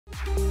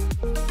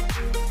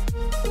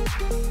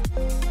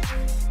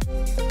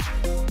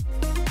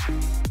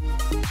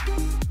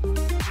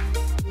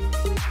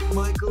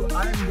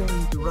I'm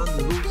going to run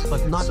the rules,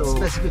 but not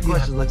specific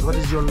questions like what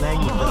is your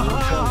language and your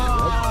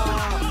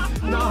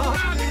culture,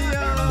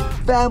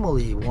 right?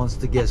 Family wants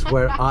to guess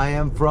where I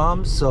am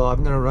from, so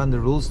I'm gonna run the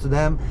rules to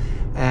them.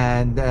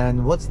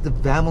 And what's the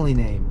family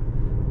name?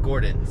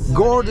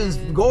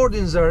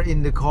 Gordons are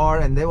in the car,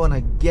 and they want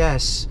to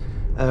guess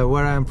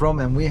where I'm from.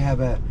 And we have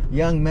a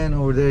young man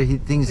over there. He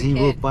thinks he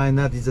will find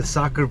out. He's a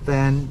soccer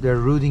fan. They're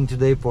rooting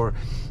today for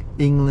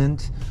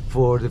England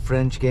for the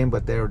French game,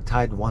 but they're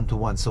tied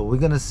 1-1. So we're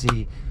gonna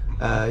see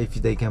if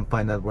they can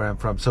find out where I'm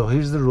from. So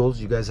here's the rules.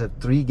 You guys have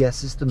 3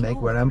 guesses to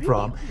make where I'm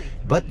from,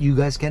 but you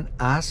guys can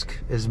ask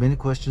as many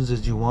questions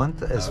as you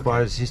want as far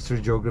as history,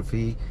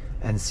 geography,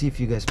 and see if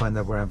you guys find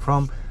out where I'm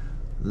from.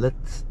 Let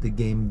the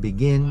game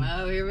begin.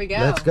 Oh, here we go.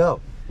 Let's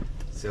go.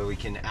 So we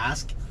can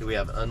ask. Do we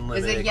have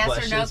unlimited questions? Is it yes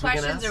or no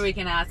questions, or we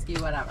can ask you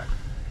whatever?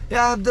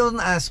 Yeah, don't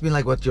ask me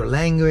like what's your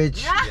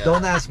language.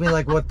 Don't ask me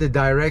like what the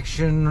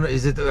direction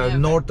is. It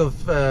north of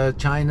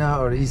China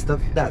or east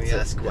of? That's Can we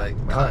ask like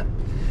continent?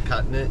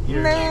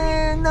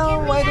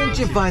 No. Why don't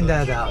you find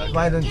that out?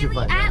 Why don't you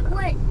find that out?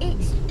 What it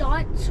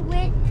starts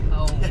with?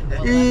 Oh,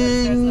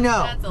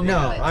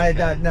 no, I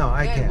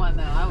can't. One,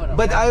 though.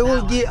 But I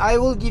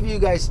will give you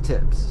guys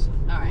tips.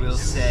 All right. We'll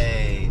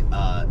say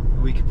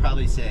we could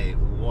probably say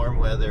warm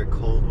weather,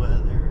 cold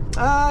weather.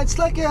 It's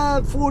like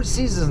a 4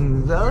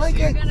 seasons. Like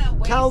You're a gonna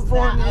waste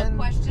Californian a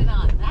question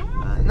on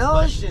that? No,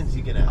 questions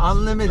you can ask.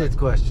 Unlimited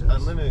questions.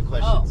 Unlimited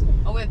questions.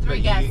 Oh, with 3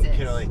 But guesses. You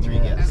can only 3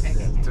 guesses.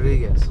 Okay. 3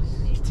 guesses.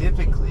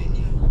 Typically,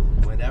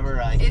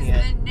 whenever I Is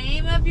can't. the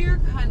name of your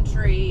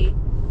country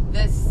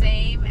the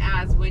same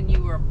as when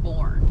you were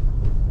born?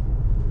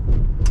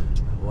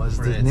 Was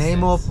For the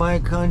name of instance. my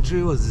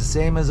country was the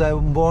same as I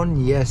was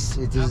born? Yes,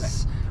 it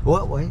is.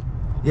 What? Wait.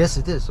 Yes,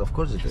 it is. Of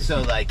course it is.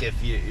 So, like, if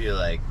you're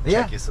like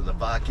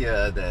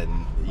Czechoslovakia, then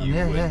you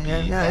would be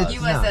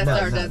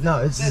USSR no,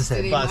 it's the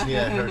same.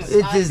 Bosnia,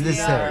 It is the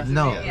same.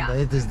 No, Yeah.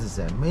 it is the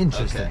same.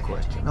 Interesting Okay.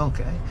 question.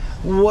 Okay.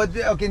 What?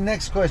 Okay,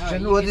 next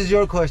question. you What can is do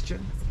your it. question?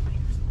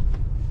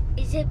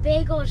 Is it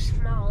big or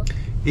small?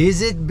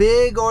 Is it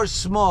big or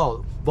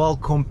small? Well,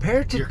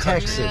 compared to Your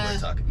country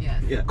Texas, we're talking.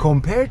 Yes. Yeah.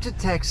 compared to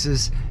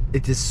Texas,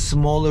 it is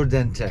smaller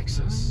than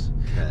Texas,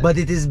 Okay. but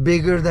it is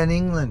bigger than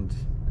England.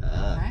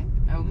 Okay.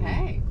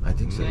 Okay. I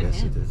think so. Good Yes,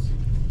 hint. it is.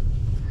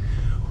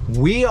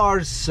 We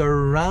are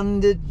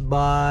surrounded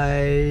by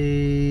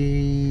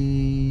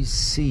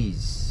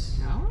seas.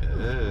 No?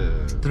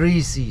 Oh.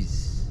 3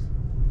 seas.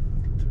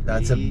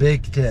 That's a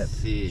big tip.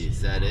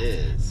 Seas, that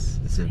is.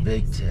 It's a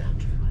big tip.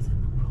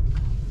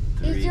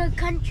 Is your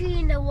country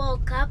in the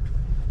World Cup?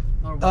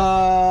 Or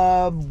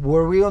what?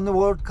 Were we on the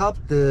World Cup?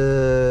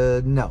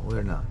 No,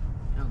 we're not.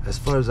 Okay. As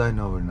far as I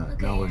know, we're not.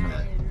 Okay, No, we're I not.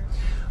 don't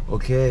know.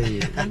 Okay.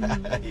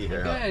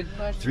 Yeah. Good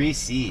question. 3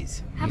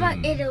 C's. How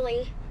about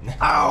Italy?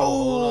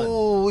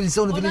 Oh, il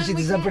sono Hold on, felice we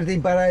di can't- saperti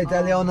imparare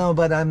italiano,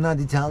 but I'm not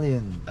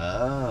Italian.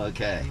 Oh,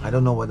 okay. I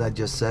don't know what I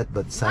just said,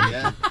 but it sounded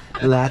Yeah.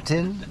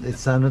 Latin. It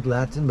sounded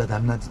Latin, but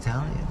I'm not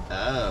Italian.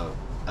 Oh.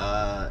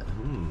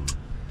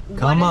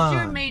 Come What is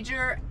your on.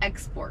 major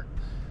export?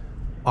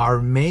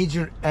 Our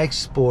major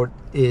export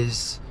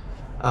is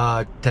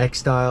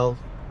textile,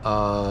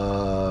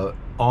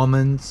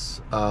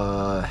 almonds,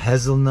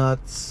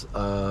 hazelnuts,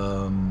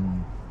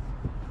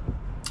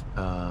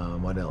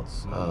 what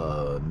else?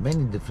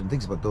 Many different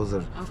things, but those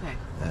are Okay.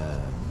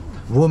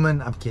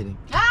 women. I'm kidding.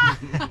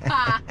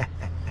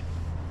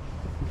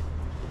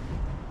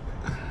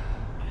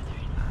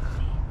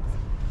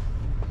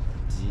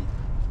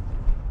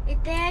 Is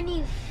there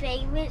any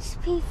famous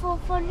people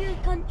from your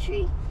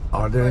country?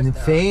 Are there any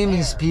course there are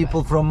famous there,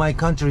 people from my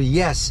country?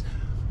 Yes.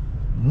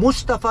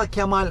 Mustafa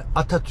Kemal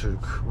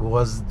Atatürk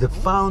was the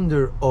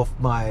founder of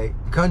my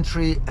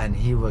country, and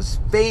he was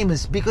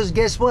famous because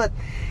guess what?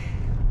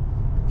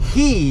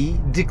 He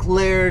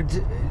declared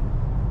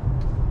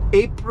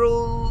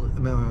April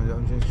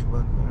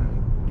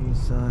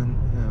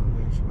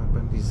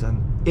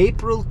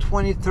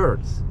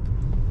 23rd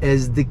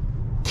as the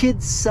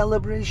kids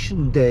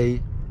celebration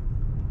day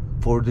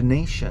for the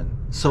nation.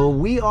 So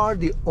we are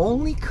the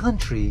only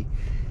country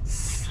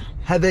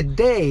have a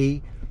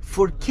day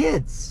for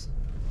kids.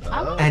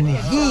 Oh. And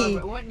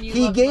Wouldn't you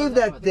he love gave that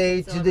that with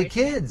day the to the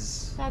celebration?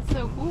 kids. That's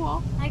so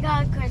cool. I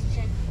got a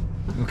question.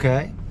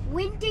 Okay.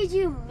 When did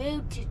you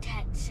move to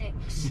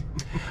Texas?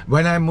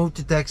 When I moved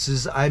to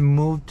Texas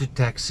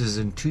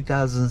in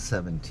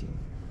 2017.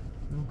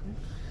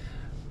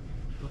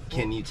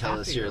 Can you tell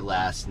us your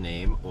last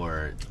name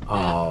or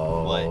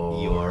Oh.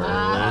 what your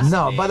last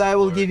No, name but I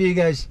will or- give you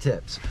guys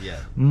tips. Yeah.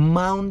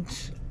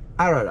 Mount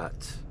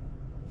Ararat.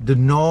 The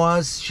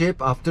Noah's ship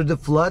after the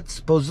flood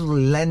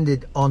supposedly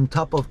landed on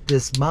top of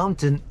this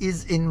mountain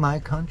is in my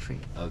country.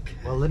 Okay.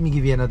 Well, let me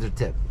give you another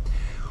tip.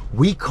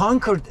 We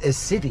conquered a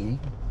city,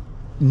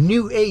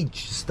 New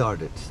Age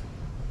started.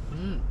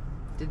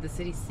 Did the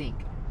city sink?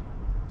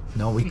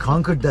 No, we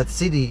conquered that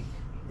city,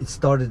 it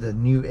started a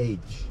New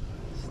Age.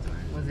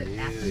 Was it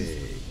Athens?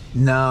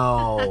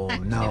 No,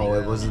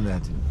 it wasn't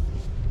that.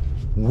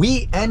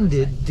 We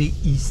ended the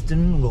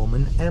Eastern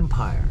Roman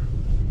Empire.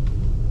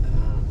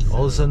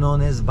 also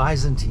known as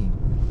Byzantine.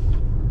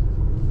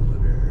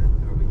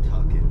 What are we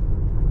talking?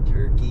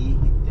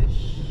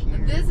 Turkey-ish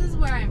here? This is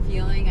where I'm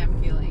feeling.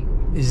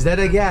 Is that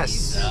a guess?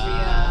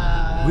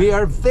 Serbia. We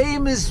are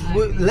famous.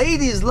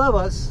 Ladies love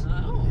us.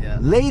 Oh. Yeah.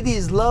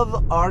 Ladies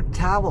love our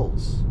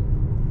towels.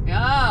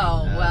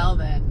 Oh, well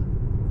then.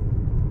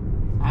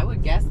 I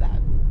would guess that.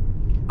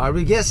 Are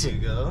we Here guessing?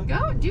 you go.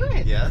 Go, do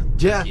it. Yeah.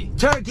 Yeah, Turkey.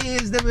 Turkey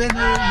is the winner.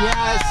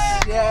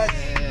 Yes,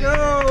 yes. Yay.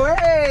 Go,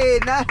 hey,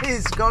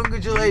 nice.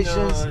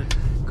 Congratulations. You know,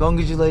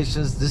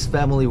 Congratulations. This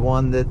family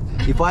won that.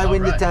 If I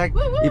win the Alright.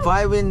 if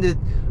I win the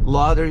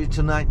lottery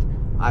tonight,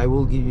 I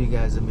will give you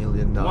guys $1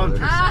 million.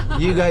 1%.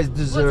 You guys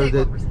deserve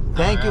We'll it. take 1%.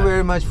 Thank you Alright.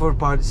 very much for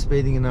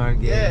participating in our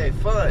game. Yay,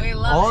 fun. We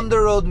love On it. the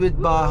road with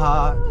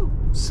Baha. Woo.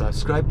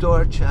 Subscribe to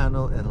our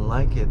channel and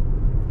like it.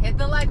 Hit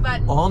the like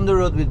button. On the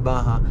road with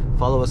Baha.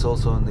 Follow us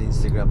also on the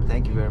Instagram.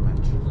 Thank you very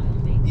much.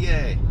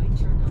 Yay.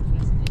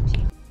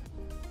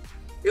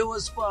 It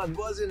was fun,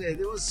 wasn't it?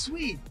 It was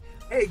sweet.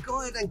 Hey,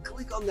 go ahead and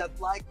click on that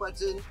like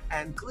button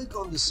and click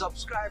on the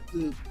subscribe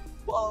to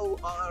follow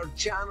our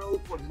channel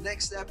for the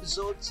next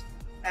episodes.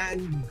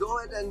 And go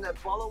ahead and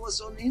follow us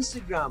on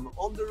Instagram,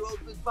 On the Road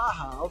with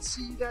Baha. I'll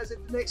see you guys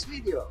at the next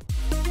video.